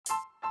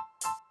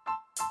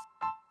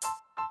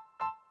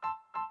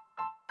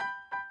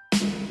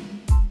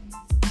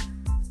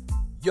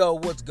Yo,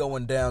 what's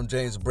going down,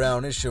 James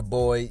Brown? It's your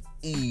boy,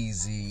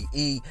 Easy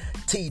E,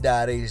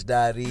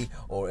 T.H.E,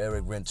 or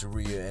Eric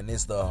Renteria, and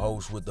it's the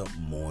host with the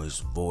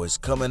moist voice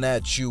coming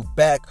at you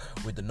back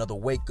with another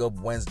Wake Up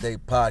Wednesday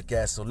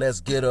podcast. So let's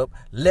get up,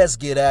 let's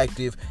get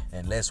active,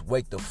 and let's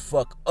wake the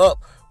fuck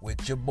up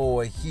with your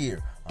boy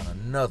here on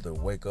another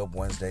Wake Up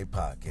Wednesday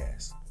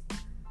podcast.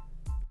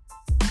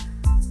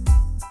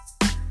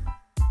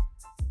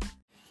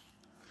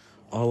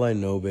 All I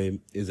know, babe,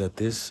 is that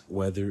this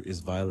weather is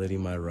violating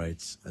my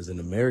rights as an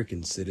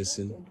American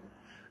citizen.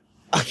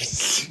 I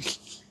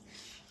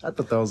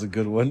thought that was a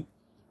good one.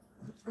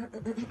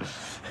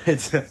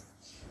 It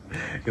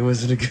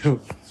wasn't a good one.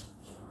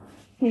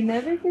 He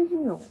never gives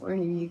me a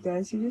warning, you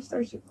guys. He just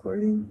starts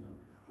recording.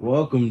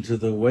 Welcome to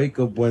the Wake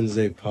Up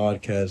Wednesday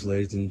podcast,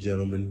 ladies and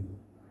gentlemen.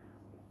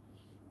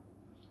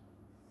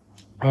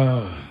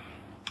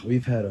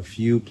 We've had a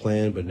few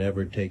planned but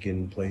never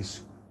taken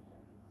place.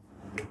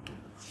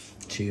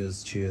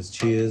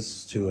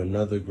 Cheers to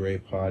another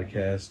great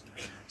podcast.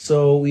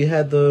 So we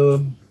had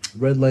the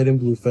Red Light and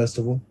Blue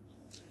Festival.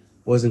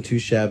 Wasn't too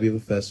shabby of a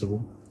festival.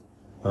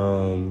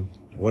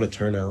 What a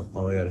turnout.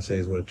 All I gotta say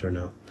is what a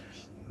turnout.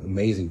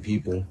 Amazing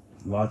people.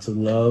 Lots of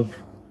love.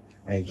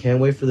 And can't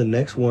wait for the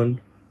next one.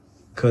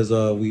 Because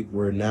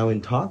we're now in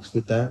talks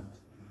with that.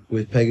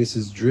 With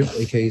Pegasus Drip,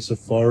 aka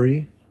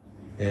Safari.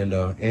 And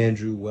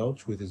Andrew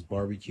Welch with his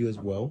barbecue as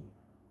well.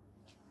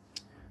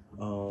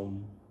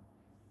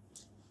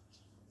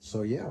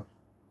 So yeah,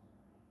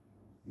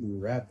 we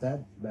wrap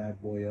that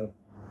bad boy up.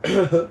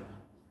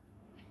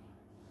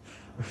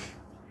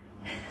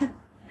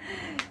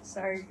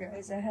 Sorry,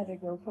 guys. I had to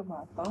go put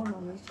my phone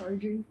on the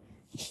charger.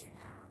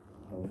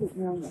 Put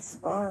me on the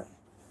spot.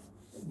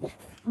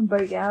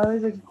 But yeah, it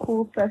was a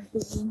cool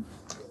festival.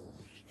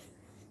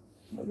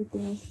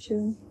 Everything was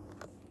chill.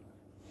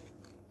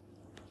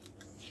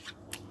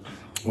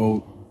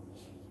 Well,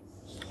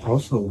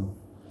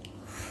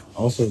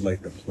 also,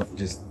 like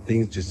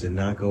things just did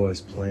not go as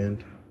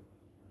planned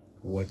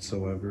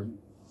whatsoever.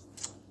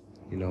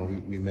 You know,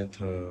 we meant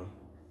to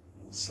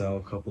sell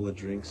a couple of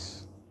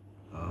drinks.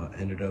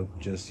 Ended up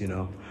just,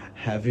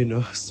 having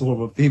a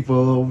swarm of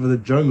people over the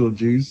jungle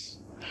juice,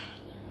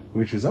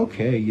 which was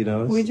okay,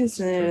 We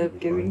just ended up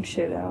giving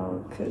shit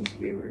out because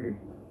we were.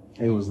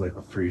 It was like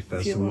a free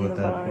festival at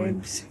that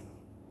point.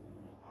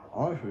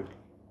 Honestly,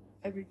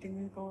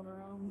 everything was going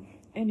around.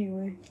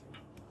 Anyway,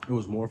 it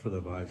was more for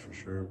the vibe for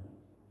sure.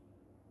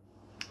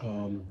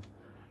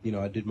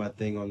 I did my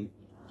thing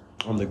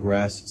on the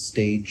grass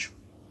stage.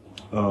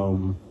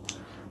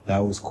 That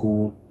was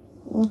cool.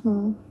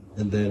 Mm-hmm.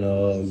 And then,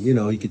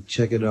 you could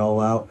check it all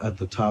out at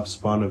the Top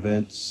Spawn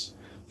Events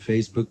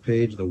Facebook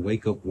page, the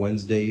Wake Up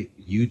Wednesday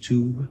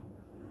YouTube,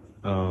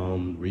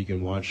 where you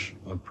can watch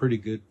a pretty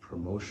good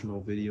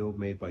promotional video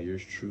made by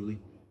yours truly.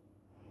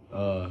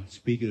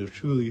 Speaking of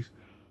truly,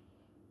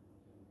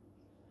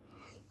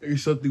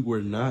 there's something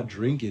we're not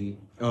drinking.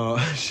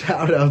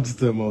 Shout outs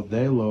to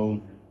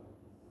Modelo.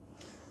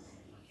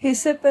 He's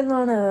sipping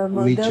on a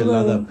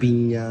Michelada Modelo.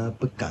 Piña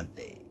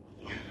Picante.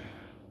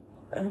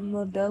 A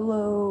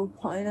Modelo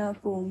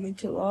pineapple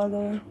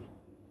michelada.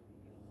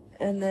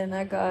 And then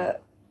I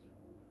got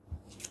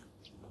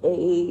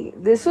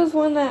this was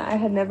one that I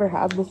had never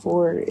had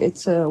before.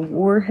 It's a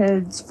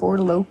Warhead's Four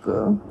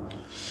Loko.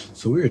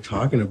 So we were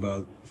talking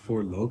about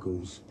Four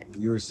Locos.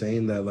 You were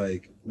saying that,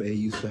 they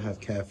used to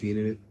have caffeine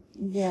in it.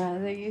 Yeah,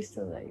 they used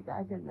to,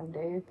 back in the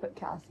day, put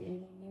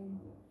caffeine in them.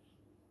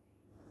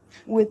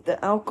 With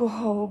the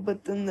alcohol,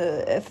 but then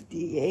the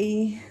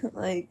FDA,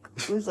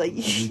 was like,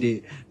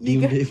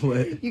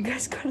 you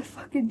guys gotta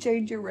fucking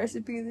change your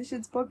recipe. This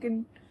shit's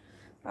fucking,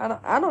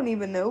 I don't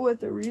even know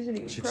what the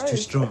reasoning was. Shit's too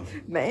strong.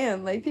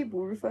 Man, people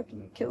were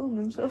fucking killing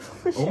themselves.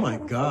 Oh my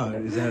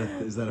god, is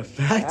that a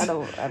fact? I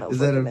don't Is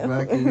that a know.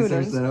 fact? Can Who you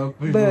search knows? that out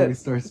before we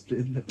start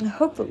spitting that?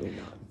 Hopefully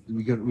not.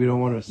 We don't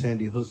want a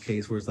Sandy Hook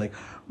case where it's like,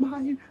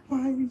 my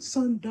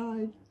son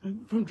died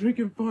from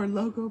drinking Four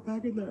Loko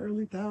back in the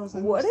early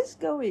 2000s. What is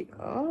going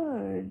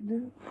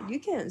on? You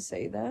can't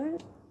say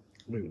that.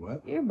 Wait,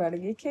 what? You're about to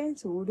get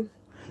canceled.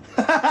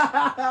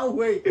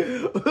 Wait.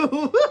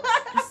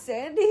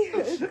 Sandy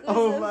Hook.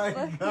 Oh my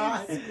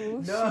god.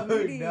 No,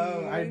 shooting.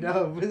 I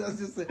know. But that's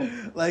just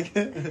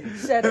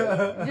Shut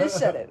it. Just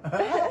shut it.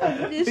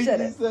 Just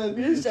shut it.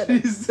 Just shut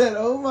it. She said,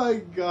 oh my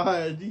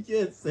god, you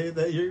can't say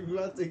that. You're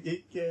about to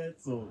get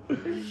canceled.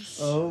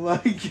 Oh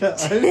my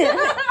god.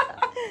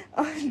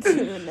 On to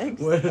the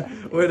next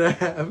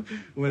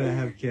when I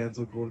have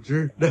cancel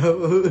culture.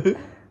 No.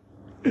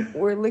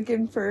 We're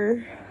looking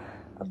for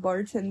a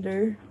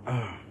bartender.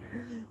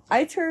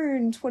 I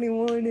turned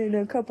 21 in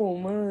a couple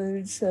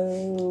months, so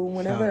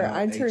whenever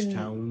I turn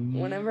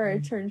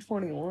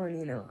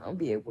 21, I'll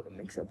be able to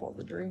mix up all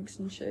the drinks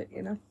and shit,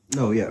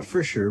 No, yeah,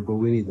 for sure, but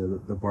we need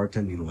the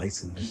bartending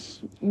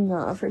license.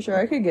 Nah, for sure,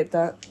 I could get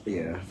that.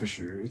 Yeah, for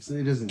sure. It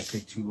doesn't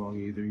take too long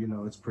either,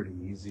 it's pretty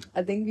easy.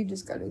 I think you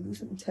just gotta do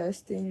some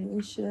testing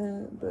and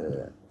shit,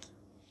 but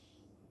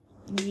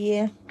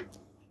yeah.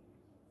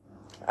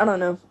 I don't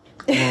know.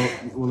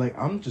 Well,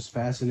 I'm just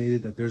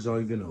fascinated that there's not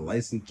even a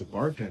license to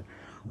bartend.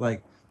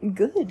 Like,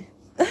 good.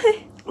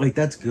 like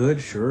that's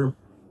good, sure.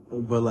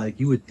 But like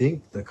you would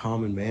think the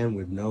common man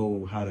would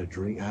know how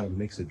to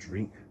mix a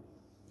drink.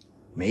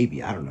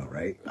 Maybe, I don't know,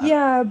 right?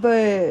 Yeah,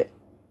 but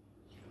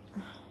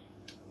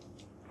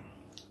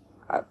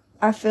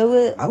I feel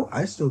it.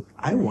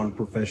 I want a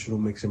professional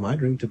mixing my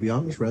drink, to be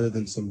honest, rather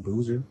than some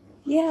boozer.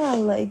 Yeah,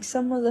 like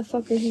some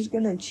motherfucker who's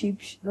gonna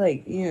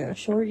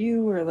short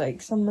you, or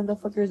like some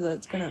motherfuckers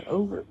that's gonna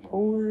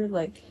overpour.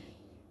 Like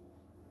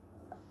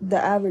the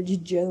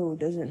average Joe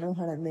doesn't know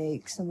how to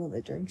make some of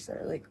the drinks that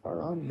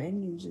are on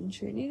menus and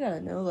shit. You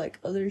gotta know like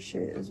other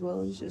shit as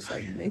well as just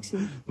like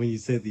mixing. When you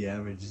say the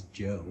average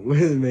Joe,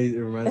 it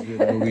reminds me of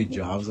the movie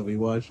Jobs that we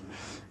watched,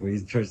 where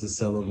he tries to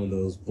sell them one of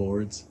those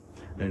boards,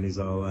 and he's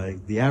all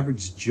like, "The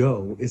average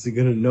Joe isn't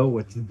gonna know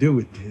what to do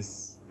with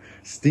this."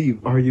 Steve,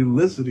 are you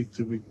listening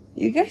to me?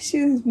 You guys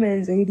see this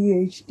man's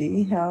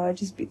ADHD? How I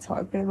just be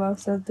talking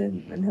about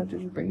something and he'll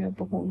just bring up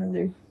a whole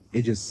nother.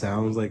 It just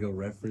sounds like a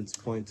reference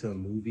point to a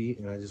movie,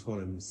 and I just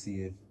want to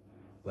see if,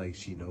 like,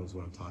 she knows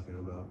what I'm talking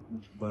about.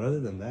 But other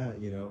than that,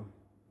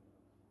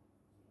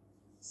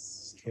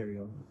 just carry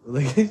on.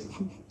 Like,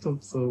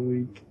 I'm so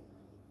weak.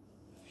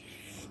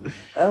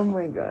 Oh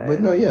my god.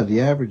 But no, yeah,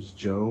 the average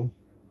Joe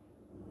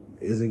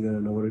isn't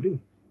gonna know what to do.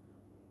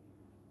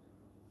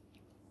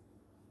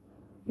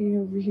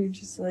 You're over here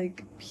just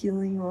like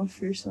peeling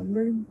off your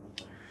sunburn?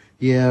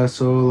 Yeah,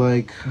 so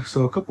a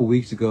couple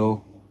weeks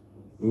ago,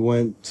 we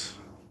went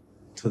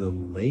to the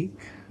lake,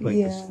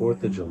 this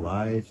 4th of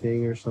July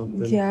thing or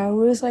something. Yeah, it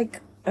was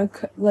like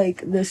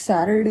the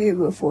Saturday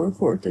before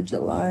 4th of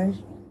July.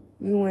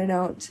 We went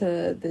out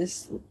to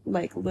this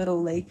like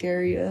little lake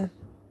area,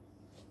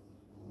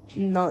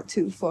 not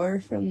too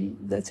far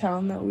from the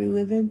town that we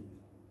live in.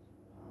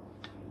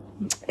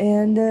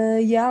 And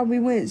we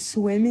went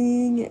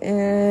swimming,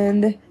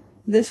 and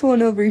this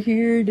one over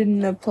here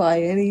didn't apply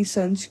any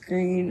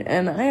sunscreen,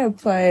 and I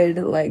applied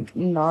like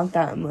not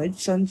that much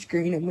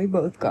sunscreen, and we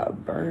both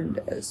got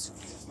burned as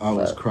fuck. I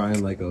was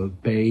crying like a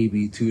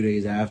baby 2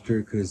 days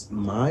after, because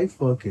my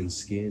fucking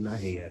skin, I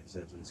hate having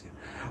sensitive skin.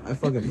 I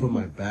fucking put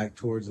my back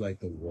towards like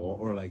the wall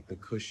or like the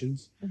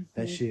cushions. Mm-hmm.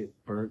 That shit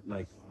burnt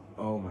like,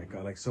 oh my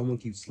god, like someone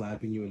keeps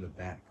slapping you in the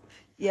back.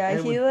 Yeah,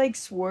 and he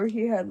swore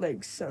he had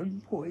like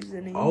sun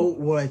poisoning. Oh,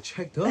 well, I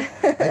checked up.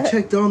 I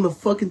checked on the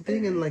fucking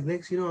thing, and like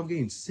next, I'm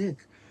getting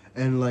sick,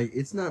 and like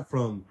it's not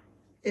from,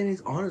 and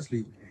it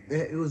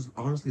was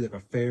honestly like a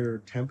fair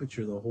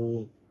temperature the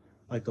whole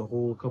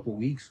couple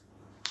weeks,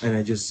 and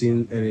I just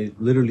seen, and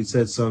it literally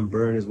said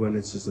sunburn is when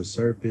it's just a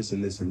surface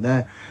and this and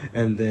that,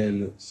 and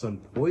then sun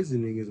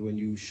poisoning is when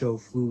you show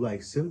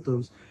flu-like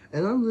symptoms,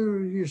 and I'm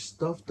literally here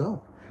stuffed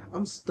up.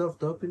 I'm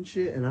stuffed up and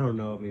shit, and I don't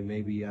know. I mean,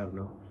 maybe I don't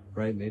know.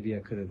 Right, maybe I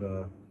could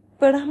have.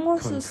 But I'm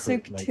also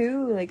sick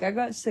too. Like I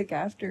got sick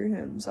after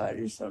him, so I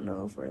just don't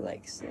know if we're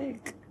like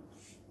sick.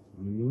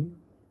 Mm-hmm.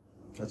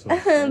 That's what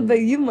I'm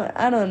saying. But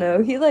I don't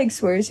know. He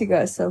swears he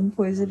got sun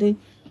poisoning.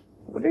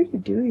 What are you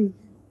doing?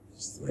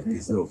 Just like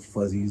these little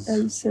fuzzies.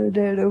 I'm so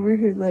dead over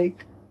here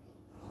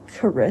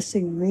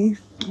caressing me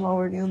while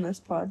we're doing this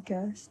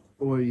podcast.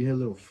 Or you had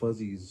little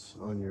fuzzies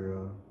on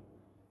your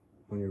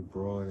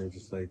bra, and it's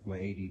just like my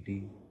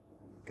ADD.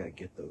 Gotta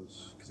get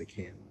those because I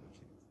can't.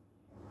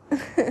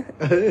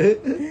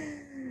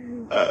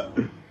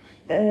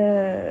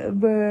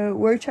 But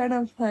we're trying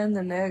to plan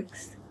the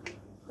next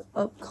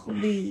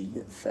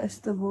upcoming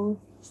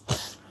festival.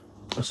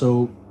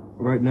 So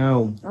right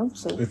now,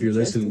 if you're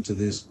listening to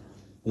this,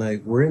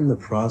 we're in the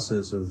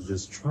process of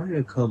just trying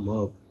to come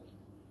up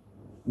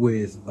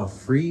with a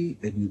free,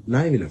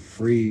 not even a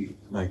free,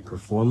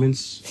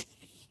 performance,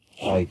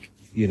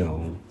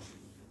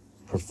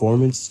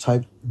 performance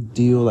type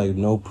deal,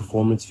 no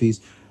performance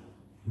fees,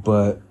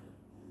 but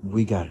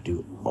we gotta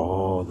do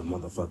all the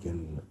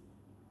motherfucking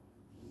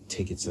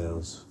ticket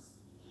sales.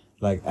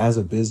 As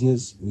a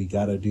business, we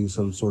gotta do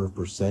some sort of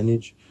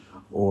percentage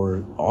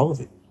or all of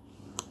it.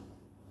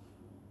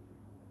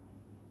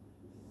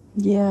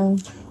 Yeah.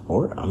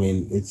 Or,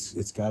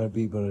 it's gotta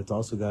be, but it's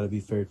also gotta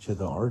be fair to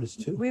the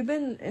artist too. We've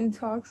been in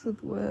talks with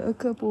a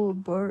couple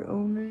of bar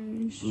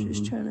owners,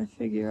 just trying to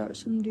figure out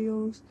some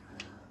deals.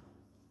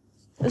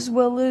 As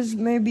well as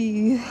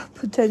maybe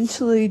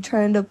potentially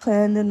trying to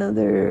plan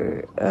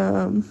another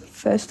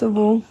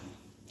festival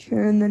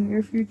here in the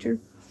near future.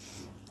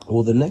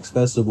 Well, the next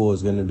festival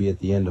is going to be at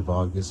the end of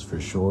August for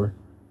sure.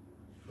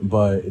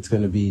 But it's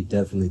going to be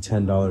definitely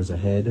 $10 a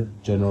head,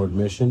 general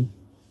admission.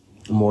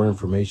 More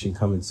information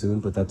coming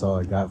soon, but that's all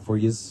I got for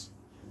you.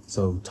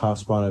 So, Top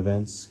Spawn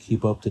Events,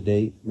 keep up to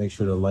date. Make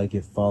sure to like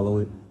it, follow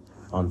it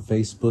on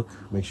Facebook.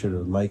 Make sure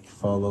to like,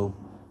 follow,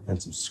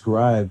 and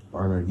subscribe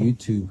on our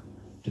YouTube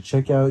to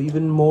check out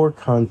even more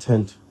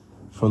content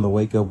from the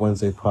Wake Up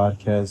Wednesday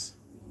podcast,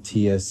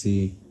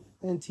 TSC,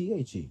 and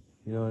THE.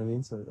 You know what I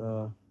mean?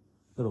 So,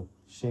 little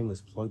shameless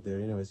plug there.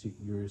 Anyways, you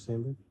were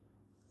saying, babe?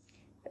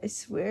 I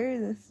swear,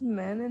 this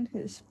man and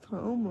his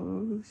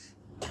promos.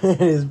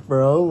 His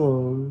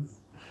promos.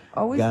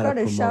 Always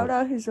gotta shout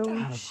out his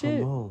own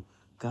shit.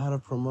 Gotta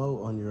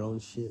promote on your own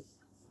shit.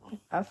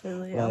 I feel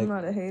like I'm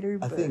not a hater,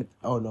 but... I think...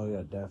 Oh, no,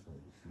 yeah,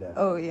 definitely.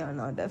 Oh yeah,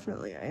 no,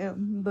 definitely I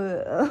am.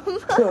 But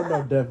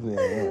No, definitely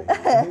I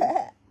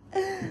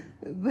am.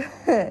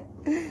 but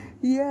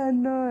yeah,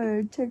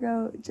 no, check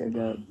out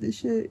the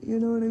shit. You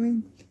know what I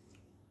mean?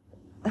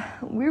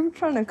 We were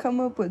trying to come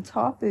up with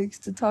topics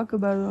to talk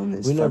about on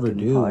this fucking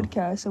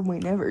podcast, and we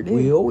never do.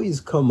 We always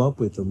come up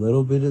with a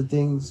little bit of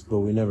things,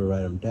 but we never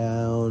write them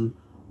down.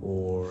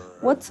 Or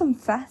what's some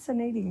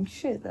fascinating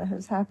shit that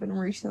has happened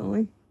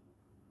recently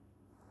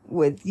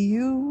with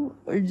you,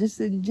 or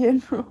just in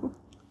general?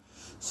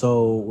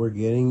 So we're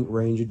getting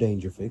Ranger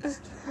Danger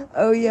fixed.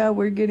 Oh yeah,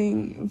 we're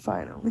getting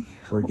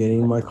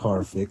my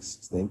car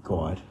fixed. Thank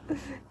God.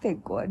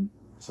 Thank God.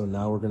 So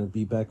now we're going to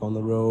be back on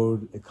the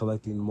road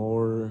collecting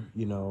more,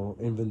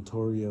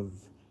 inventory of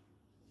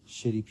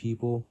shitty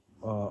people.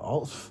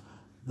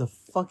 The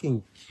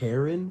fucking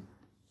Karen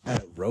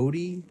at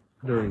Roadie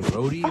during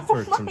Roadie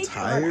for some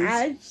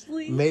tires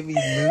Ashley. made me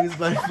lose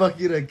my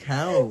fucking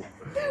account.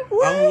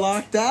 What? I'm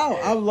locked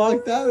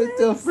out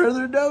until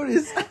further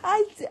notice.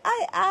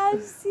 I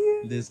asked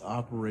you. This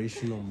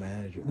operational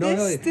manager.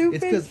 This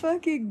stupid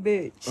fucking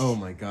bitch. Oh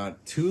my God.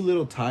 2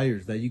 little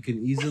tires that you can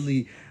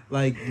easily...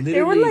 literally,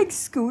 they were like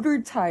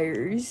scooter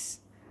tires,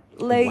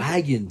 like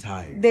wagon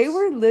tires. They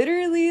were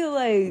literally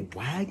like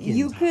wagon.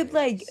 You tires. could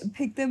like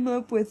pick them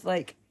up with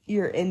like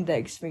your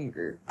index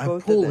finger. I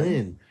pull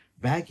in,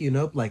 backing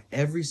up like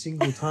every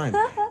single time.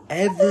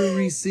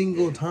 Every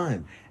single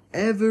time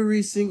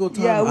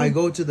I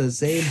go to the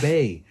same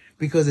bay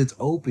because it's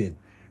open.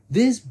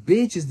 This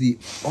bitch is the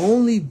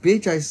only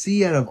bitch I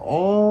see out of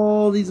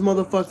all these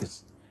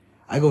motherfuckers.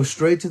 I go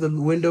straight to the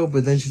window,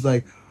 but then she's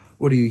like,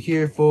 "What are you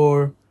here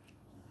for?"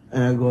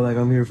 And I go like,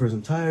 "I'm here for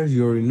some tires.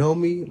 You already know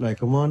me. Like,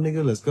 come on,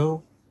 nigga, let's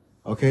go."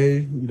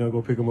 Okay,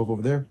 go pick them up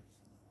over there.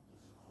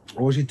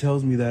 Or she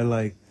tells me that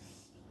like,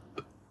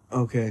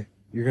 okay,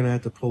 you're gonna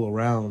have to pull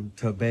around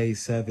to bay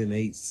 7,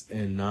 8,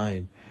 and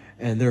 9,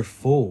 and they're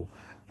full.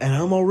 And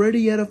I'm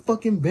already at a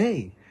fucking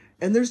bay.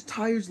 And there's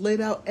tires laid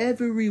out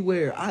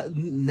everywhere.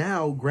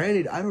 Now,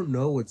 granted, I don't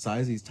know what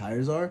size these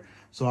tires are,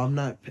 so I'm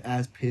not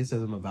as pissed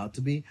as I'm about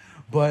to be.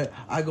 But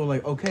I go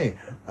like, okay.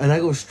 And I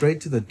go straight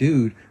to the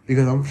dude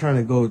because I'm trying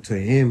to go to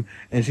him.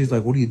 And she's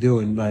like, "What are you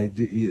doing? Like,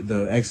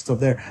 the exit's up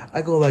there."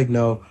 I go like,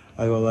 "No."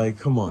 I go like,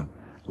 "Come on.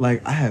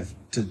 Like, I have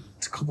a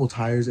couple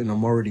tires and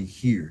I'm already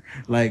here.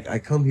 Like, I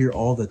come here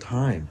all the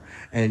time.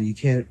 And you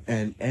can't,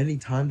 and any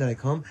time that I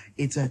come,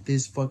 it's at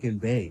this fucking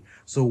bay.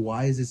 So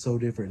why is it so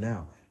different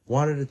now?"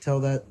 Wanted to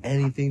tell that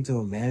anything to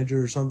a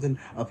manager or something.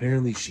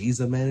 Apparently she's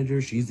a manager.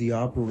 She's the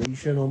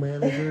operational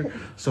manager.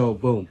 So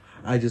boom.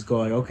 I just go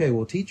like, okay,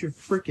 well, teach your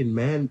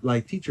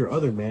freaking teach your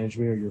other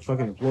management or your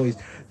fucking employees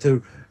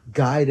to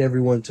guide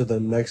everyone to the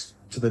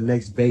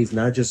next base,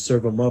 not just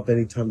serve them up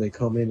anytime they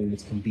come in and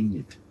it's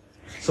convenient.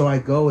 So I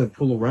go and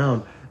pull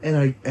around and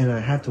I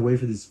have to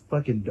wait for this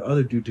fucking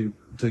other dude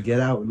to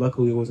get out.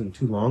 Luckily it wasn't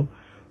too long.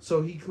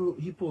 So he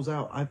pulls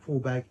out. I pull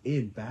back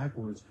in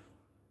backwards.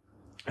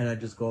 And I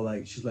just go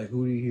like, she's like,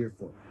 "Who are you here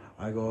for?"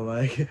 I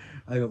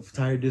go,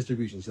 "Tire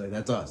distribution." She's like,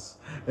 "That's us."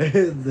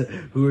 And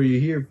 "Who are you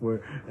here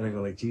for?" And I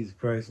go like, Jesus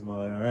Christ. I'm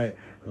like, all right.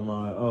 I'm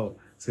like, "Oh,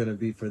 it's going to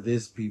be for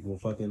this people.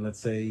 Fucking,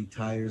 let's say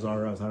tires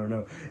are us." I don't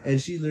know.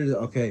 And she literally,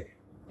 okay,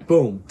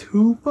 boom,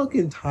 2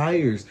 fucking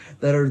tires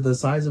that are the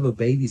size of a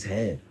baby's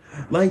head.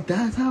 Like,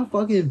 that's how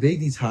fucking big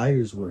these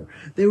tires were.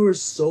 They were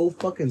so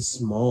fucking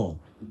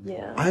small.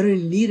 Yeah. I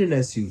didn't need an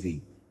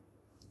SUV.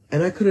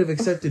 And I could have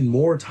accepted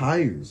more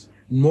tires.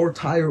 More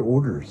tire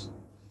orders,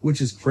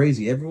 which is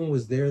crazy. Everyone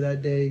was there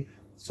that day,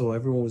 so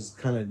everyone was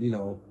kind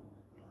of,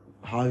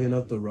 hogging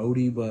up the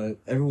roadie, but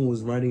everyone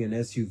was riding an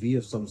SUV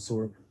of some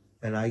sort,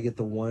 and I get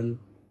the one.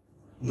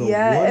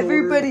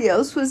 Everybody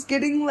else was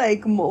getting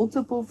like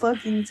multiple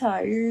fucking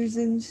tires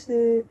and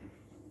shit,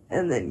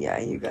 and then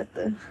you got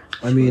the.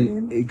 I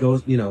mean, it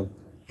goes,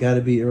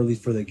 gotta be early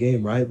for the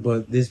game, right?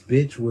 But this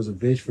bitch was a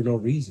bitch for no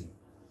reason.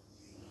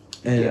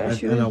 And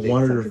I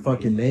wanted her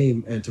fucking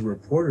name and to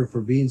report her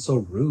for being so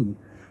rude.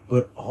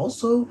 But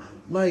also,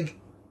 like,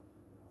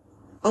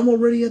 I'm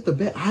already at the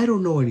bed. I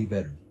don't know any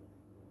better.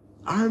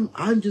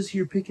 I'm just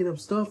here picking up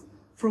stuff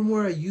from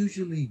where I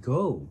usually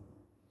go.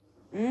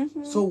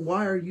 Mm-hmm. So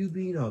why are you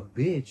being a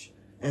bitch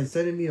and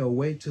sending me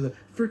away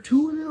for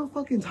 2 little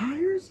fucking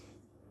tires?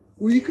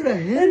 Well, you could have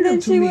handed them to me. And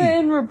then she went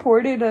and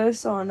reported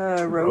us on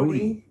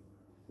Roadie.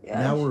 Yeah.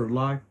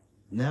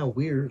 Now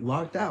we're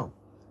locked out.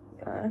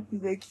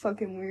 Big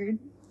fucking weird.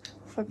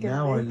 Fucking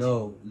now bitch. I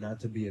know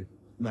not to be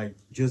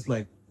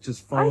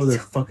just follow their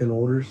fucking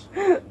orders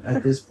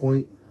at this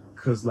point,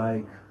 cause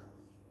like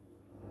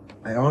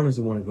I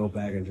honestly want to go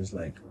back and just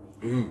like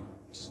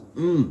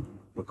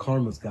but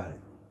karma's got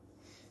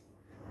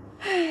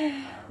it.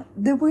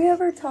 Did we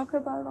ever talk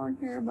about on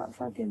here about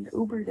fucking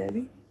Uber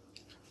Debbie?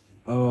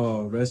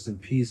 Oh, rest in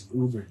peace,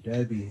 Uber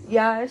Debbie.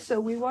 Yeah, so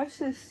we watched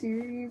this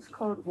series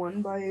called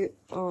One Bite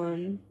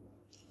on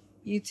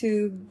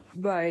YouTube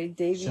by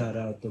Davey. Shout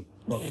out the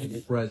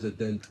fucking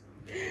president,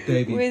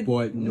 Davey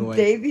Portnoy.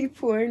 Davey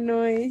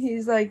Portnoy.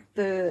 He's like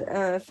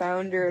the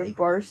founder of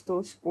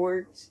Barstool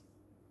Sports.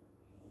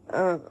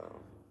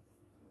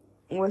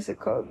 what's it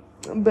called?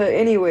 But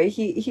anyway,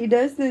 he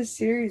does this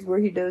series where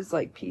he does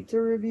like pizza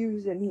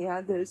reviews, and he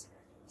had this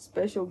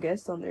special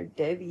guest on there,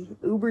 Debbie,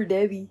 Uber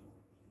Debbie,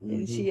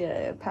 and she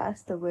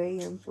passed away,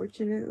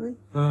 unfortunately.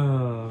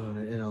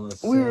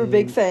 We were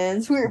big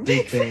fans. We were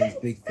big fans.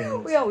 Big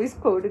fans. We always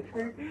quoted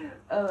her.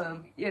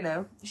 You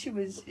know, she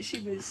was the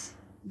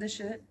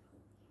shit.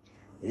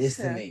 It is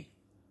to me.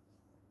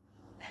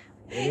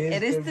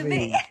 It is to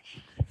me.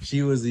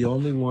 She was the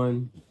only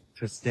one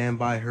to stand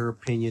by her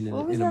opinion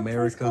in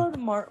America. What was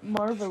that called?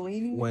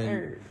 Marvelini?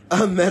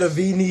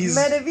 Metavinis.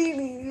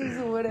 Metavinis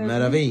or whatever.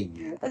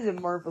 Metavini. I said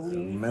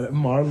Marvelini.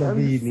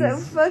 Marlavinis. I'm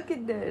so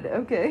fucking dead.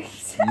 Okay.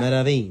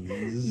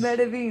 Metavinis.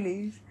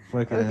 Metavinis.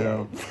 Fucking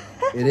hell.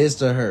 It is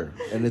to her.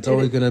 And it's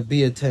always going to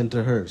be a 10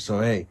 to her.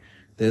 So, hey,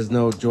 there's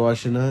no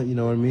Joshing her, you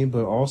know what I mean?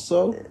 But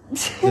also,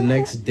 the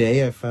next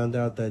day I found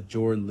out that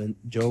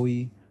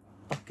Joey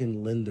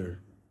fucking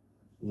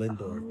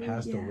Lindor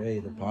passed away,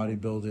 the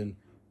bodybuilding,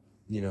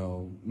 you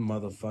know,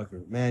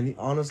 motherfucker. Man,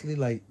 honestly,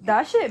 like,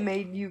 that shit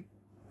made you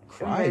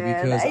cry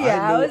because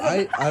I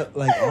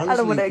like, honestly, I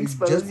don't want to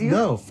expose you.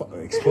 No,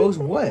 expose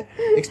what?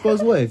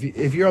 Expose what?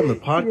 If you're on the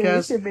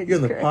podcast,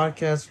 you're on the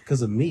podcast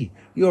because of me.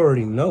 You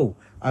already know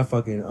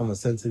I'm a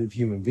sensitive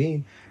human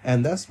being,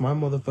 and that's my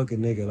motherfucking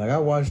nigga. Like, I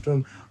watched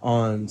him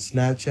on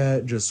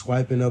Snapchat just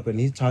swiping up, and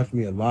he taught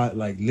me a lot,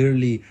 like,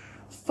 literally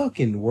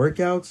fucking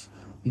workouts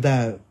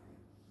that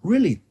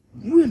really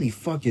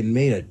fucking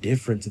made a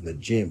difference in the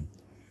gym.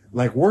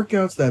 Like,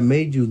 workouts that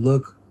made you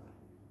look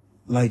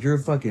like you're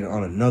fucking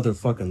on another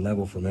fucking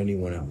level from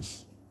anyone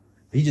else.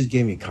 He just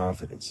gave me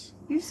confidence.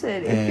 You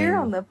said, if you're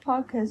on the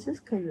podcast, it's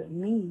because of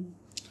me.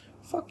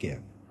 Fuck yeah.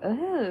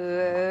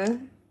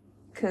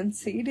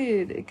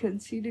 Conceited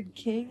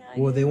king.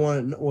 They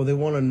want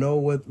to know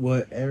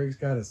what Eric's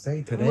got to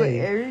say today. What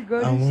Eric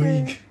got to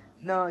say?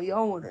 No,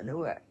 y'all want to know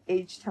what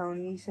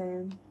HTownE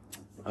saying.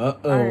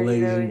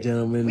 Ladies and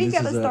gentlemen. We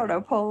gotta start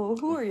a poll.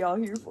 Who are y'all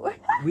here for?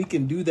 We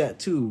can do that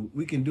too.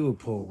 We can do a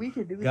poll. We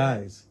can do that.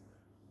 Guys,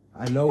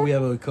 I know we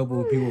have a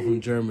couple of people from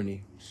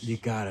Germany. You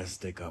gotta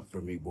stick up for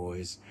me,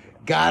 boys.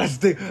 Gotta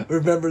stick.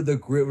 Remember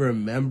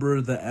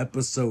the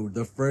episode,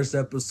 the first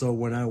episode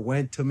when I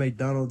went to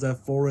McDonald's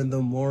at 4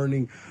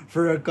 a.m.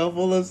 for a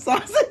couple of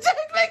sausage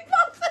egg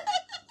McMuffins.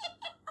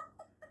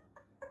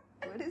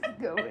 What is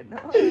going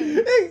on?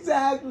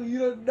 Exactly. You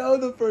don't know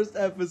the first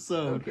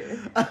episode. Okay.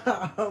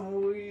 I'm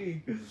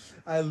weak.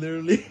 I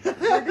literally.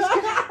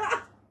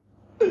 I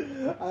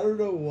don't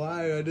know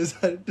why. I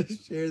decided to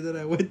share that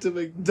I went to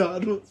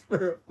McDonald's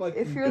for a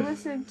fucking. If you're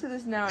listening to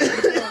this now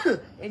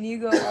and you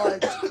go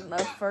watch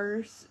the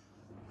first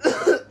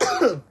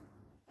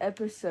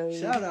episode.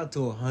 Shout out to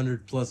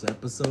 100+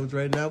 episodes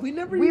right now. We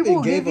never we even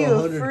will gave give you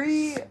 100. a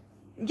free.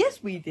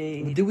 Yes, we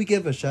did. Did we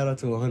give a shout out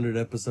to 100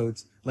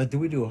 episodes? Like, did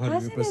we do a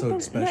 100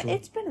 episode special? No,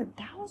 it's been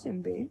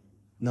 1,000, babe.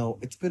 No,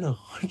 it's been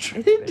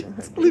 100.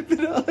 It's only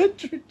been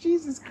 100.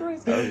 Jesus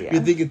Christ. Oh, yeah.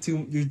 You're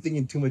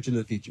thinking too much in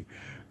the future.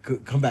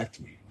 Come back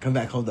to me. Come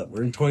back. Hold up.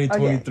 We're in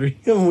 2023.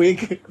 Okay. I'm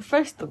weak.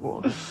 First of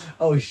all.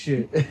 Oh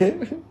shit.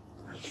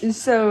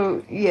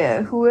 So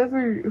yeah,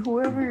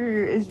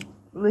 whoever is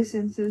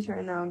listening to this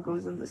right now and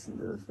goes and listen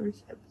to the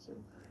first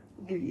episode,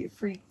 we'll give you a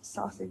free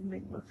sausage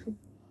McMuffin.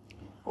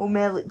 We'll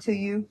mail it to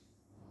you.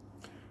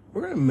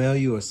 We're gonna mail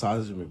you a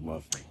sausage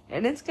McMuffin.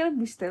 And it's gonna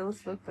be stale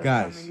as fuck.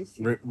 Guys,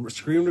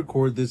 screen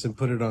record this and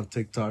put it on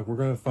TikTok. We're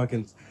gonna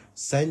fucking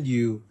send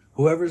you,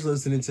 whoever's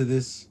listening to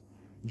this,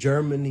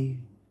 Germany,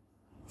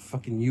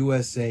 fucking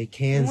USA,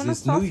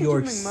 Kansas, New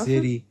York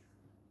City.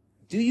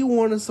 Do you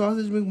want a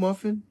sausage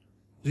McMuffin?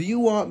 Do you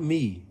want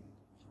me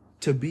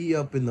to be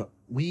up in the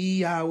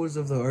wee hours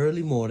of the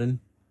early morning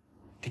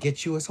to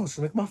get you a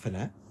sausage McMuffin,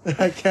 eh?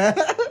 I can't.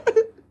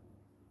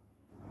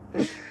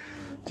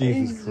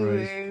 Jesus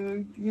Christ.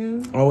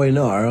 Oh, wait,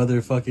 no. Our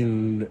other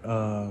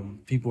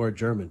fucking people are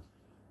German.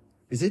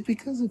 Is it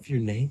because of your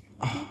name?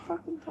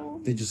 Oh,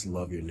 they just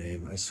love your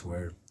name, I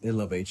swear. They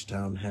love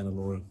HTownE,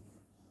 Hannah-Laura.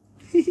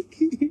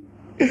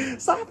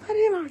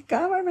 Somebody in our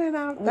government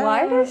out there.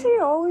 Why does he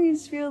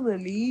always feel the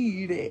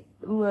need?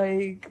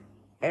 Like,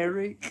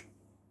 Eric.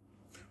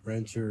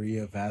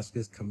 Rancheria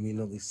Vasquez,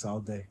 Camino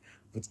Lizalde.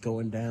 What's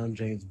going down,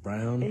 James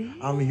Brown? Ew.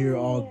 I'm here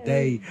all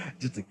day,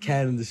 just a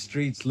cat in the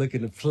streets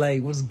looking to play.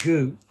 What's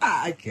good?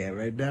 I can't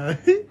right now.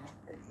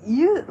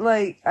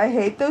 I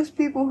hate those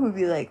people who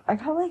be like, I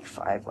got like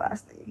 5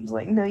 last names.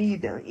 Like, no, you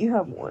don't. You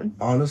have one.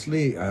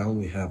 Honestly, I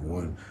only have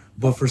one.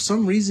 But for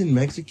some reason,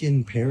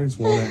 Mexican parents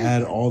want to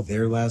add all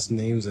their last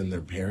names and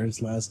their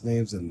parents' last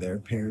names and their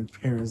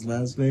parents'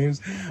 last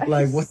names.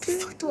 Like, what the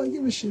fuck do I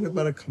give a shit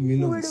about a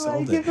Camino Lizalde?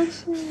 Where do I give a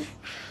shit?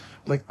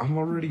 Like, I'm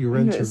already a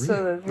Renteria.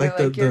 So,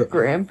 like your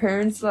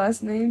grandparents'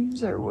 last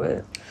names or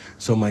what?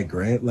 So my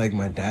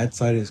dad's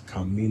side is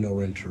Camino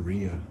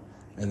Renteria,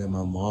 and then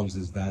my mom's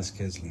is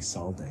Vasquez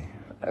Lizalde.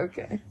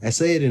 Okay. I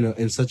say it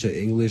in such an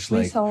English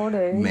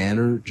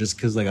manner, just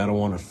because I don't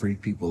want to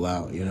freak people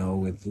out,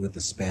 with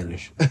the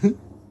Spanish.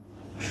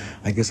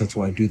 I guess that's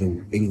why I do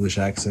the English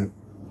accent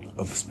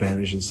of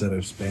Spanish instead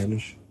of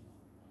Spanish.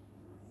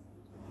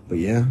 But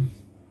yeah.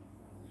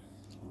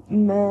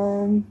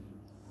 Man.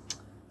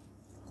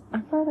 I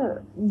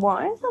gotta...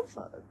 Why the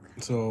fuck?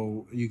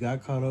 So, you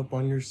got caught up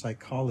on your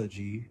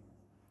psychology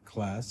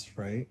class,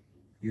 right?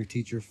 Your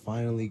teacher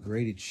finally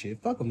graded shit.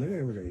 Fuck them. They're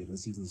never going to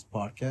listen to this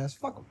podcast.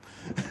 Fuck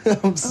them.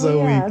 I'm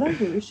so yeah, weak. I don't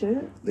give a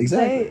shit.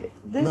 Exactly.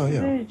 This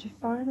bitch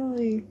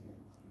finally...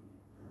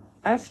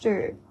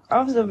 After...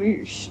 I was over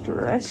here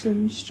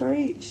stressing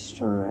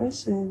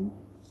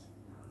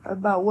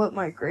about what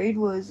my grade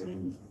was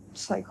in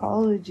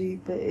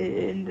psychology, but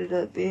it ended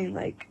up being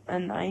like a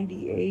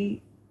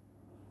 98.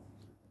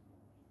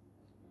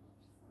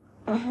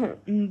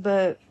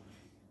 But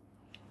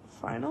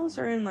finals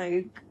are in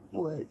like,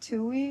 what,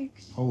 2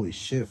 weeks? Holy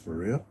shit, for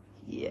real?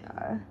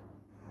 Yeah.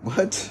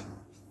 What?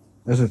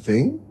 That's a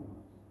thing?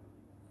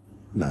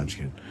 No, I'm just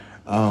kidding.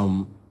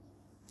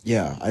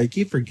 Yeah, I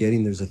keep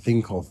forgetting there's a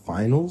thing called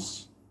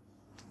finals,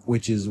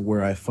 which is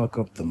where I fuck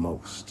up the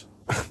most.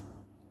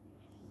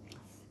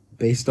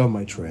 Based on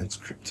my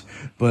transcript.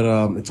 But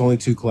it's only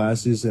 2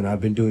 classes and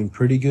I've been doing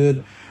pretty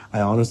good. I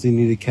honestly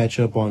need to catch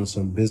up on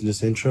some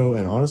business intro,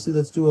 and honestly,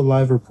 let's do a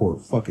live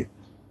report. Fuck it.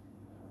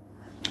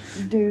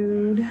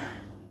 Dude.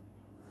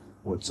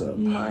 What's up?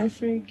 My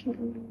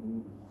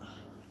freaking...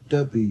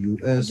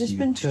 WS. Just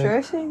been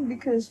stressing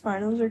because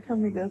finals are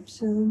coming up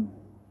soon.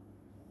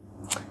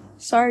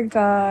 Sorry,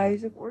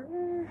 guys.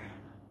 We're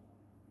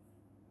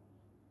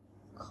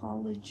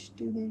college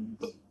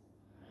students.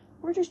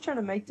 We're just trying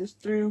to make this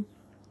through.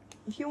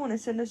 If you want to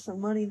send us some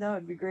money, that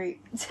would be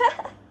great.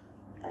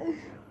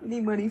 We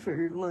need money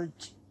for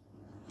lunch.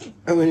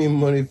 I need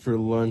money for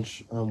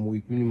lunch.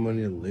 We need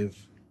money to live.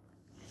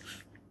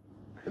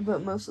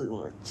 But mostly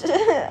lunch.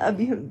 I'd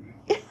be hungry.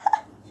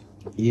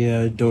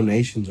 Yeah,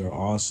 donations are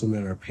awesome.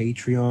 And our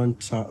Patreon,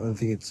 I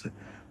think it's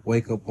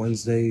Wake Up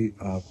Wednesday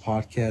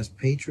podcast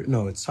Patreon.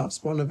 No, it's Top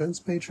Spawn Events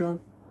Patreon.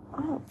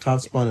 Oh, Top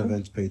Spawn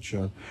Events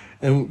Patreon.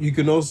 And you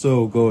can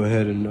also go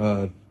ahead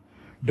and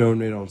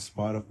donate on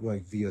Spotify,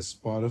 like via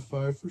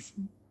Spotify for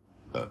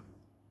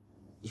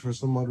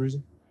some odd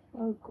reason.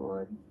 oh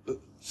God.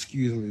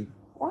 Excuse me.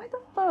 Why the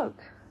fuck?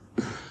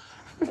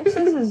 This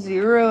is a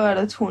 0 out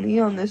of 20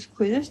 on this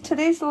quiz.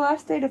 Today's the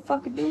last day to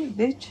fucking do it,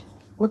 bitch.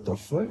 What the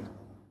fuck?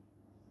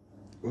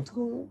 What's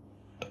going on?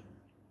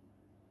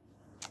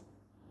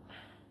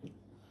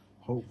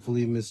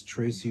 Hopefully Miss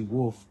Tracy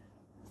Wolf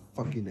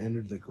fucking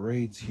entered the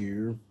grades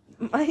here.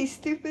 My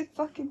stupid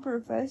fucking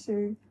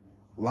professor.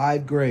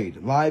 Live grade.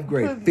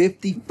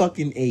 50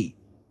 fucking 8.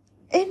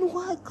 In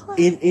what class?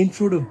 In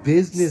intro to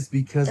business,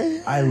 because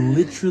I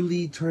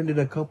literally turned in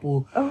a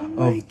couple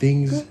of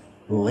things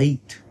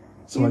late.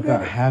 So I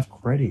got half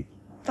credit.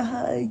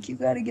 Fuck, you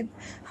gotta get...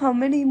 How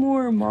many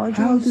more modules?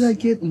 How did I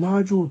get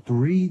module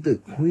 3? The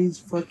quiz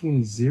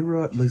fucking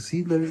 0. Like,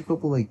 see, there's a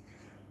couple, like,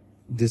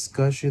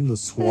 discussion, the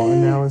SWOT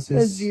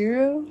analysis. A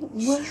 0?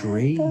 What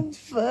Straight. the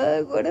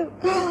fuck? What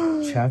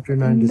a... Chapter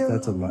 9, No.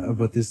 that's a lot.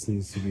 But this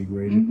needs to be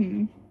graded.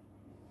 Mm-hmm.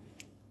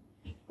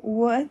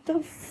 What the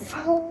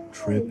fuck?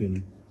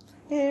 Tripping.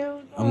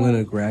 Hell no. I'm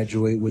gonna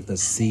graduate with a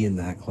C in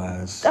that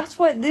class. That's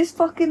what this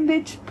fucking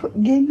bitch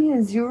gave me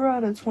a 0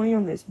 out of 20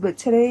 on this. But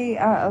today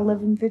at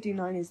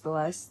 11:59 is the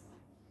last,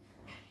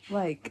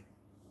 like,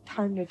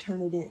 time to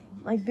turn it in.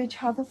 Like, bitch,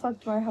 how the fuck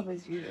do I have a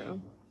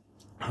 0?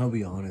 I'll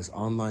be honest,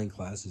 online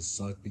classes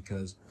suck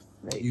because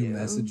you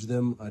message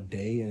them a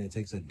day and it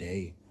takes a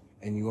day,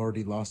 and you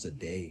already lost a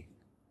day.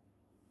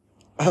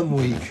 I'm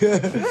weak.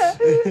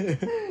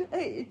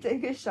 Hey,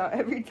 take a shot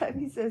every time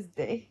he says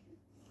day.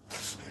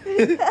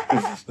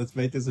 Let's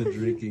make this a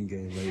drinking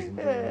game, ladies and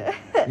gentlemen.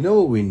 You know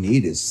what we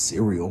need is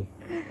cereal.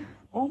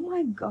 Oh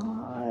my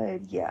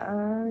god,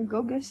 yeah,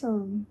 go get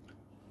some.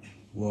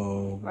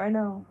 Whoa. Right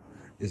now.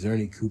 Is there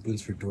any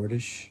coupons for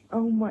DoorDash?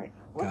 Oh my...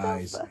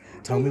 Guys,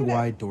 tell me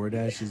why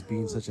DoorDash is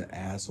being such an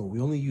asshole. We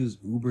only use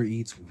Uber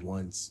Eats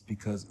once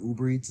because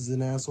Uber Eats is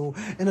an asshole,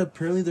 and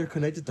apparently they're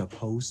connected to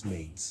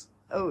Postmates.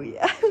 Oh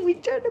yeah, we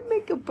try to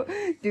make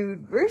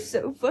dude, we're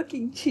so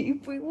fucking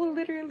cheap. We will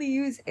literally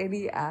use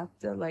any app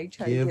to like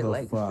try to get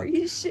like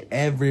free shit.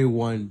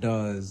 Everyone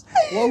does.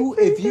 Well,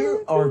 if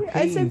you are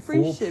paying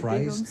full shipping,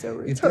 price, so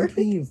if you're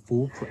paying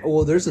full price,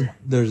 well, there's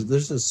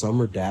a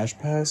summer dash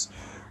pass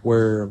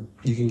where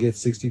you can get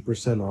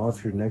 60%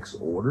 off your next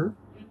order.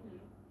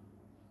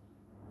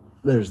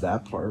 There's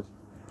that part.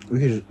 We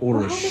could just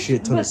order a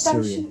shit ton of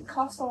cereal. But that shouldn't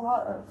cost a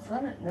lot up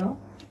front, no?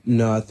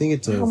 No, I think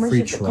it's a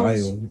free trial. I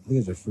think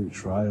it's a free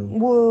trial.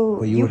 Well,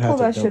 but you would have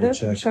to double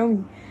check. Show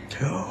me.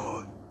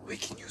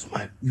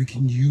 We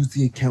can use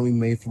the account we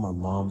made for my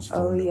mom's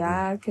phone. Oh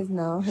yeah, because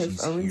now her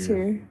phone's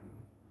here.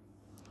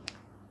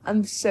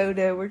 I'm so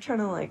dead. We're trying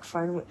to like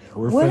find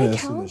what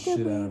account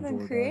did we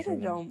even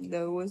created on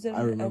though? Was it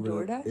a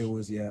DoorDash? It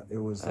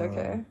was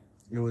okay.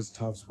 It was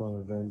Top Spawn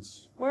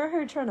Events. We're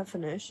here trying to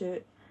finish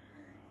it.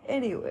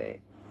 Anyway,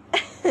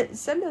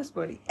 send us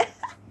money.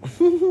 I'm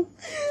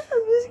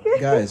just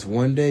kidding. Guys,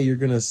 one day you're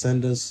gonna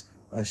send us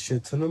a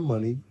shit ton of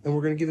money and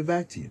we're gonna give it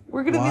back to you.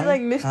 We're gonna be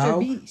like Mr.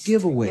 Beast.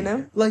 Giveaway. You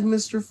know? Like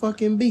Mr.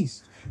 fucking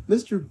Beast.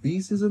 Mr.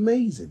 Beast is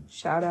amazing.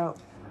 Shout out.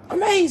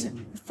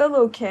 Amazing.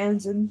 Fellow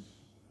Kansan.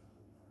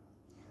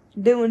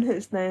 doing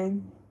his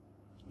thing.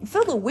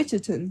 Phil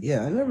Wichita.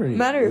 Yeah, I never.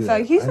 Matter of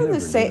fact, he's I from the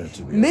never same. knew that,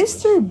 to be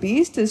Mr.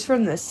 Beast is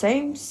from the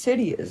same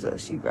city as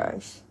us, you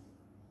guys.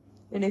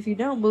 And if you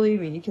don't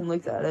believe me, you can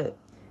look that up.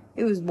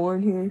 He was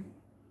born here.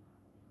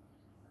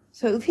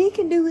 So if he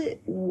can do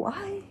it,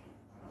 why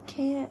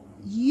can't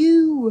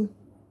you?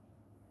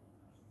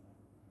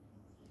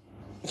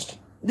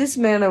 This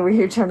man over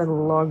here trying to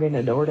log in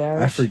a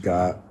DoorDash. I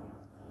forgot.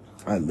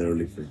 I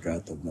literally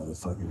forgot the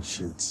motherfucking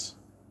shits.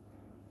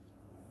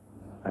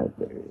 I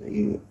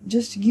literally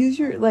just use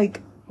your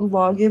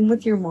log in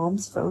with your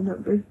mom's phone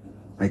number.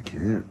 I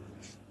can't.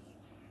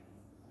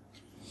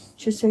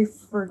 Just say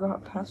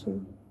forgot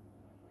password.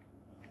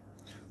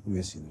 Let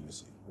me see.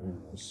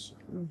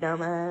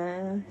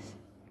 Dumbass.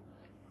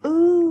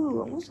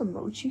 Ooh, I want some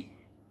mochi.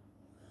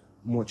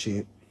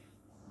 Mochi.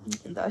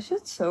 That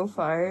shit's so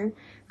fire.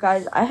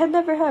 Guys, I had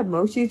never had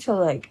mochi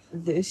till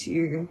this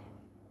year.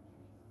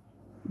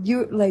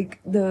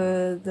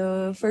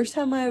 The first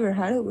time I ever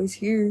had it was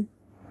here.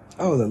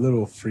 Oh, that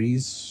little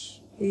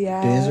freeze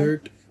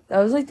dessert. That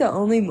was the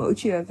only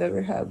mochi I've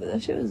ever had, but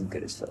that shit was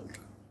good as fuck.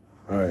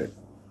 Alright.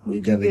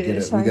 We gotta get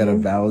it. We gotta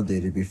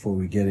validate it before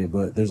we get it.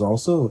 But there's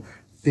also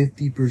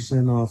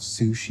 50% off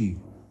sushi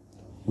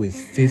with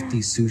 50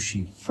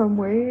 sushi. From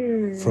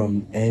where?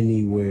 From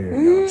anywhere.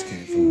 No, it's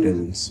kidding. From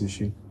Dylan's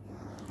Sushi.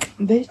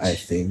 Bitch. I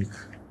think.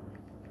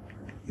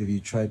 If you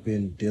type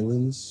in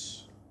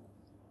Dylan's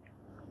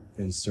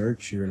and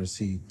search, you're gonna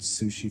see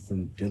sushi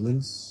from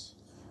Dylan's,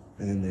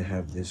 and then they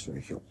have this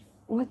right here.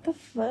 What the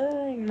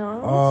fuck?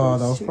 No. Oh,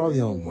 that was probably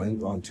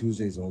on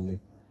Tuesdays only.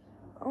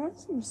 I want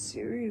some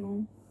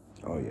cereal.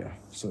 Oh yeah.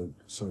 So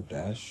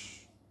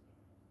Dash.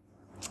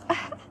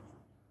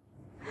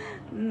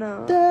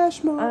 No.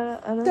 Dash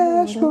Mart. I don't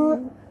Dash know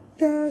Mart.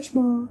 Dash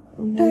Mart.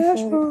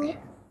 Dash Mart.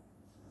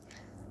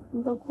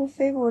 Local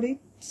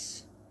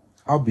favorites.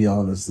 I'll be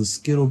honest, the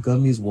Skittle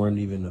gummies weren't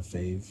even a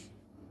fave.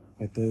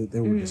 They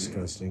were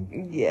disgusting.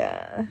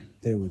 Yeah.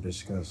 They were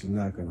disgusting,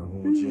 not gonna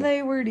hold you.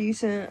 They were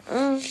decent.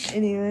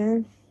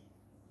 Anyway.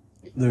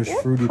 There's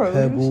Fruity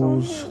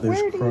Pebbles,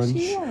 there's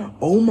Crunch.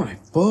 Oh my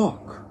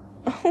fuck.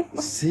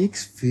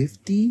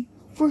 $6.50?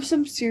 For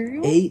some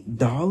cereal?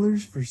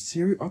 $8 for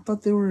cereal? I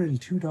thought they were in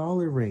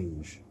 $2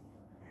 range.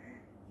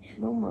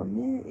 No,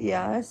 mommy.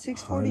 Yeah,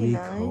 $6.49.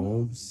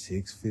 Honeycomb,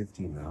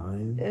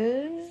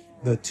 $6.59.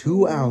 The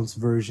 2-ounce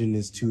version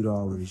is $2.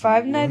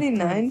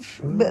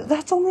 $5.99, but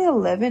that's only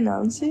 11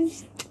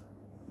 ounces.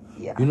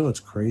 Yeah. You know what's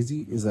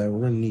crazy is that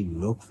we're gonna need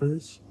milk for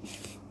this.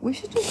 We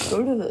should just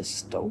go to the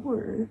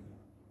store.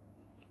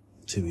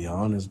 To be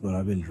honest, but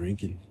I've been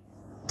drinking.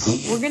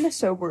 We're gonna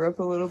sober up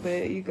a little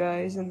bit, you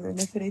guys, and then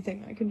if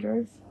anything, I can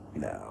drive.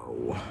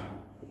 No.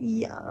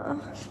 Yeah.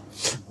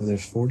 Well,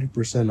 there's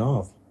 40%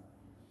 off.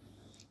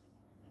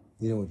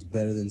 You know what's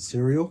better than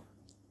cereal?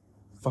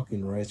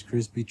 Fucking Rice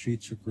Krispie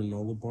treats or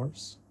granola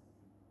bars.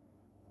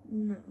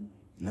 No.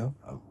 No?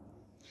 Oh.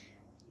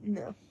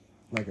 No.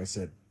 Like I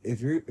said,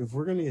 if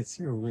we're gonna get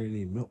cereal, we're gonna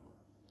need milk.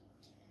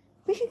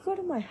 We could go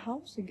to my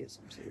house and get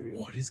some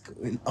cereal. What is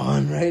going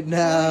on right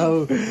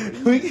now?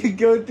 We could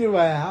go to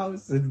my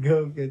house and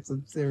go get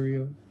some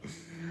cereal.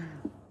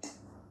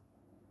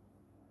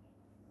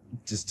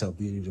 Just tell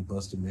Beanie to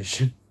bust a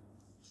mission.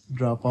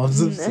 Drop off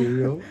some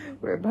cereal.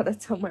 We're about to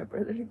tell my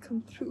brother to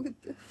come through with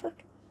the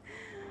fucking...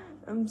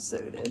 I'm so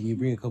dead. Can you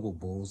bring a couple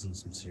bowls and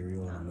some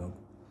cereal and milk?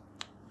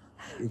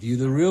 If you're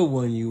the real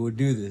one, you would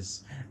do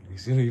this.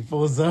 As soon as he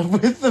pulls up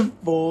with the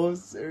bowl of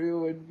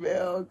cereal and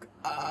milk,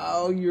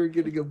 oh, you're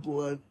getting a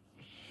blood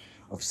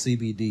of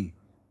CBD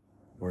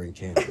wearing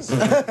candles. Come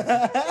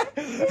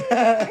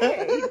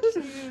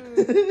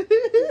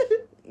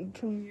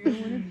here, I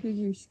want to feel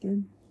your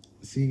skin.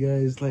 See,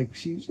 guys,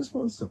 she just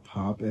wants to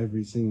pop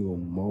every single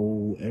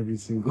mole, every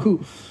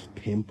single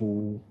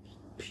pimple,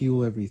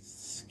 peel every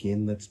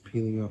skin that's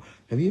peeling off.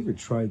 Have you ever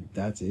tried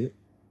That's It?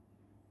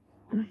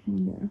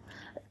 No.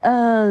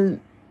 I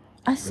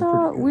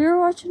saw, we were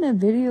watching a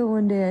video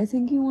one day. I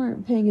think you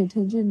weren't paying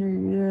attention or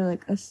you were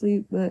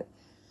asleep, but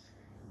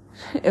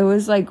it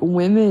was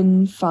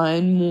women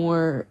find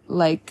more,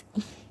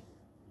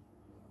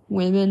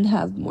 women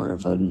have more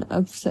of an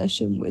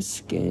obsession with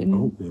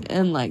skin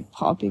and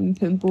popping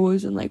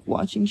pimples and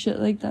watching shit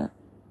like that.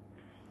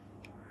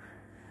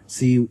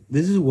 See,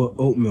 this is what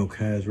oat milk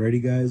has. Ready,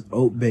 guys?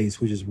 Oat base,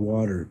 which is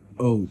water.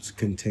 Oats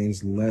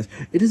contains less.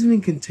 It doesn't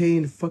even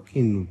contain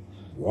fucking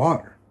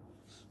water.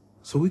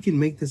 So we can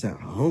make this at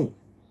home.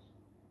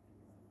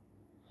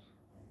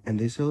 And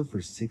they sell it for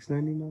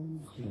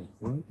 $6.99?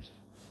 What?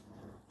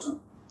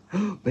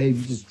 Babe,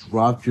 you just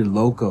dropped your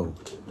loco.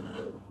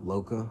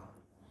 Loca?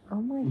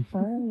 Oh my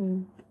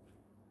god.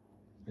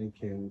 I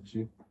can't with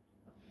you.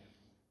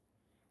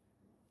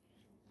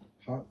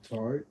 Pop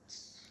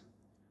Tarts.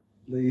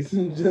 Ladies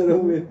and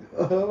gentlemen.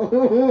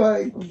 Oh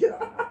my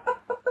god.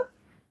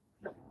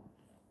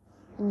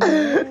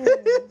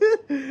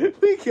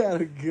 We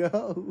gotta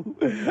go.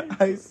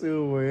 I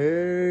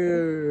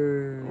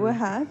swear. What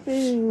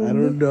happened? I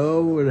don't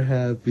know what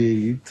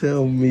happened. You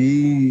tell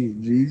me.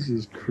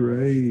 Jesus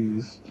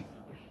Christ.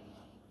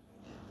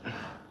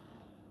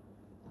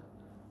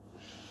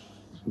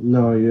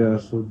 No, yeah,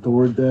 so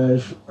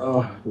DoorDash.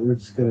 Oh, we're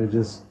just gonna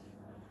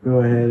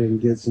go ahead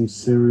and get some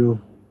cereal.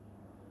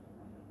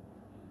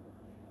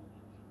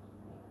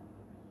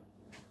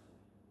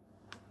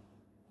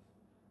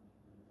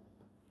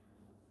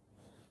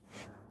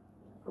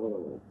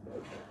 Oh.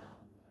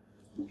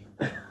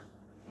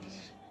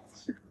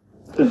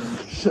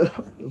 Shut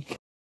up.